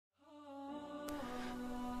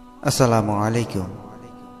আসসালামু আলাইকুম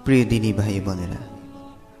প্রিয় দিনী ভাই বোনেরা।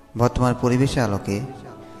 বর্তমান পরিবেশের আলোকে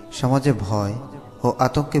সমাজে ভয় ও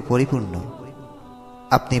আতঙ্কে পরিপূর্ণ।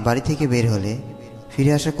 আপনি বাড়ি থেকে বের হলে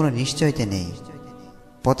ফিরে আসার কোনো নিশ্চয়তা নেই।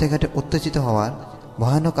 পথে ঘাটে অত্যাচিত হওয়ার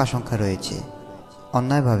ভয়ানক আশঙ্কা রয়েছে।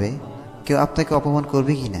 অন্যায়ভাবে কেউ আপনাকে অপমান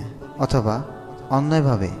করবে কিনা, অথবা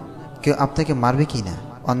অন্যায়ভাবে কেউ আপনাকে মারবে কিনা,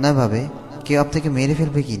 অন্যায়ভাবে কেউ আপনাকে মেরে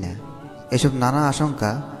ফেলবে কিনা, এসব নানা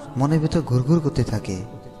আশঙ্কা মনের ভেতর ঘুরঘুর করতে থাকে।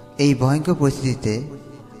 এই ভয়ঙ্কর পরিস্থিতিতে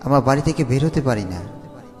আমরা বাড়ি থেকে বের হতে পারি না।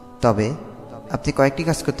 তবে আপনি কয়েকটি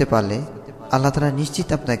কাজ করতে পারলে আল্লাহ তাআলা নিশ্চিত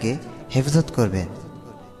আপনাকে হেফাজত করবেন।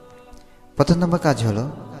 প্রথম নম্বর কাজ হলো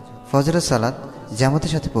ফজরের সালাত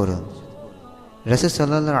জামাতের সাথে পড়ুন। রাসূল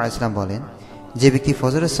সাল্লাল্লাহু আলাইহি ওয়াসাল্লাম বলেন, যে ব্যক্তি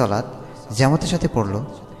ফজরের সালাত জামাতের সাথে পড়ল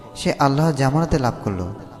সে আল্লাহর জামানতে লাভ করলো।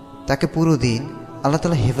 তাকে পুরো দিন আল্লাহ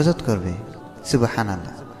তাআলা হেফাজত করবে।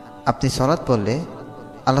 সুবহানাল্লাহ। আপনি সালাত পড়লে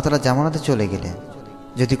আল্লাহ তাআলা জামানতে চলে গেলেন।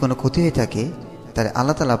 যদি কোনো ক্ষতি হয়ে থাকে তাহলে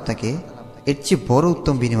আল্লাহ তাআলা আপনাকে এর চেয়ে বড়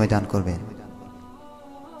উত্তম বিনিময় দান করবেন।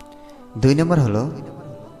 2 নম্বর হলো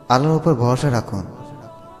আল্লাহর উপর ভরসা রাখুন।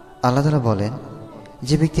 আল্লাহ তাআলা বলেন,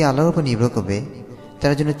 যে ব্যক্তি আল্লাহর উপর নির্ভর করবে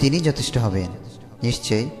তার জন্য তিনিই যথেষ্ট হবেন।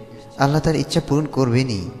 নিশ্চয়ই আল্লাহ তার ইচ্ছা পূরণ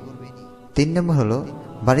করবেনই। 3 নম্বর হলো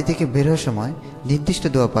বাড়ি থেকে বের হওয়ার সময় নির্দিষ্ট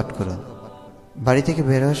দোয়া পাঠ করুন। বাড়ি থেকে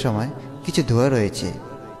বের হওয়ার সময় কিছু দোয়া রয়েছে।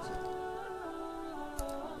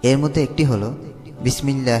 এর মধ্যে একটি হলো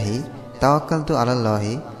বিসমিল্লাহি তাওয়াক্কালতু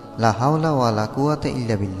আলাল্লাহি লা হাওলা ওয়ালা কুওয়াতা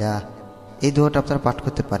ইল্লা বিল্লাহ। এই দোয়াটা আপনারা পাঠ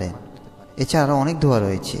করতে পারেন। এছাড়া আরও অনেক দোয়া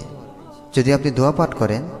রয়েছে। যদি আপনি দোয়া পাঠ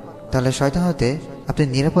করেন তাহলে শয়তান হতে আপনি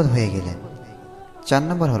নিরাপদ হয়ে গেলেন। 4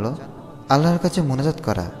 নম্বর হলো আল্লাহর কাছে মুনাজাত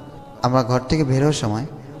করা। আমরা ঘর থেকে বের হওয়ার সময়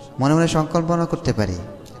মনে মনে সংকল্পনা করতে পারি,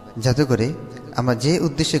 যাতে করে আমরা যে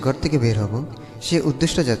উদ্দেশ্যে ঘর থেকে বের হব সেই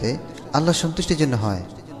উদ্দেশ্য যাতে আল্লাহর সন্তুষ্টির জন্য হয়,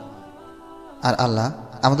 আর আল্লাহ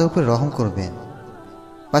আমাদের উপর রহম করবেন।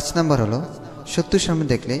 5 নম্বর হলো শত্রুর সামনে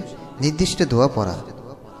দেখলে নির্দিষ্ট দোয়া পড়া।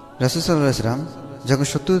 রাসূল সাল্লাল্লাহু আলাইহি ওয়াসাল্লাম যখন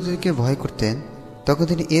শত্রুদেরকে ভয় করতেন তখন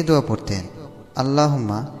তিনি এই দোয়া পড়তেন,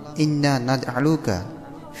 আল্লাহুম্মা ইন্না নাজআলুকা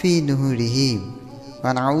ফি নুহুরিহিম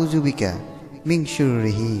ওয়া নাউযু বিকা মিন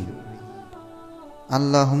শুরুরিহিম।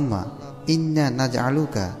 আল্লাহুম্মা ইন্না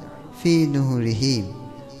নাজআলুকা ফি নুহুরিহিম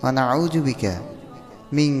ওয়া নাউযু বিকা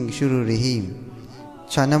মিন শুরুরিহিম।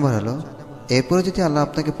 6 নম্বর হলো এরপরে যদি আল্লাহ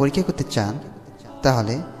আপনাকে পরীক্ষা করতে চান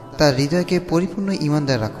তাহলে তার হৃদয়কে পরিপূর্ণ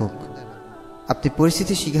ঈমানদার রাখুক। আপনি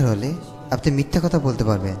পরিস্থিতির শিকার হলে আপনি মিথ্যা কথা বলতে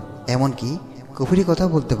পারবেন, এমনকি কুফরি কথাও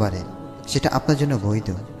বলতে পারেন, সেটা আপনার জন্য বৈধ।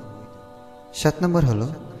 7 নম্বর হলো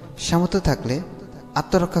সামর্থ্য থাকলে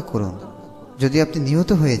আত্মরক্ষা করুন। যদি আপনি নিহত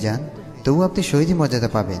হয়ে যান তবু আপনি শহীদ মর্যাদা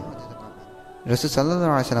পাবেন। রাসূল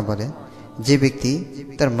সাল্লাল্লাহু আলাইহি ওয়াসাল্লাম বলেন, যে ব্যক্তি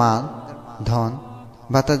তার মাল, ধন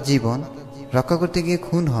বা তার জীবন রক্ষা করতে গিয়ে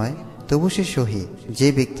খুন হয় তবু সে শহীদ। যে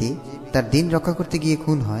ব্যক্তি তার দিন রক্ষা করতে গিয়ে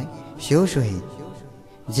খুন হয় সেও শহীদ।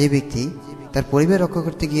 যে ব্যক্তি তার পরিবার রক্ষা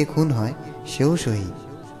করতে গিয়ে খুন হয় সেও শহীদ।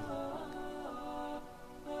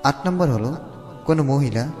 8 নম্বর হলো কোনো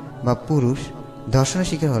মহিলা বা পুরুষ ধর্ষণের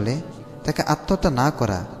শিকার হলে তাকে আত্মহত্যা না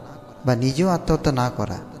করা বা নিজেও আত্মহত্যা না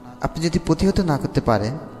করা। আপনি যদি প্রতিহত না করতে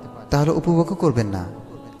পারেন তাহলে উপভোগও করবেন না,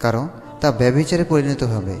 কারণ তা ব্যভিচারে পরিণত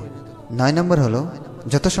হবে। 9 নম্বর হলো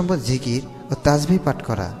যথাসম্ভব জিকির ও তাসবিহ পাঠ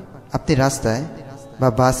করা। আপনি রাস্তায় বা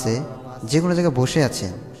বাসে যে কোনো জায়গায় বসে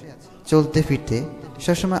আছেন, চলতে ফিরতে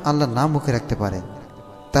সবসময় আল্লাহর নাম মুখে রাখতে পারেন,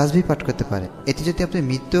 তাসবিহ পাঠ করতে পারেন। এতে যদি আপনার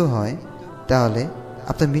মৃত্যু হয় তাহলে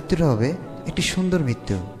আপনার মৃত্যুটা হবে একটি সুন্দর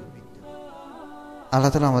মৃত্যু।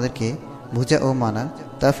 আল্লাহ তাআলা আমাদেরকে বোঝা ও মানার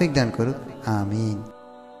তৌফিক দান করুক। আমিন।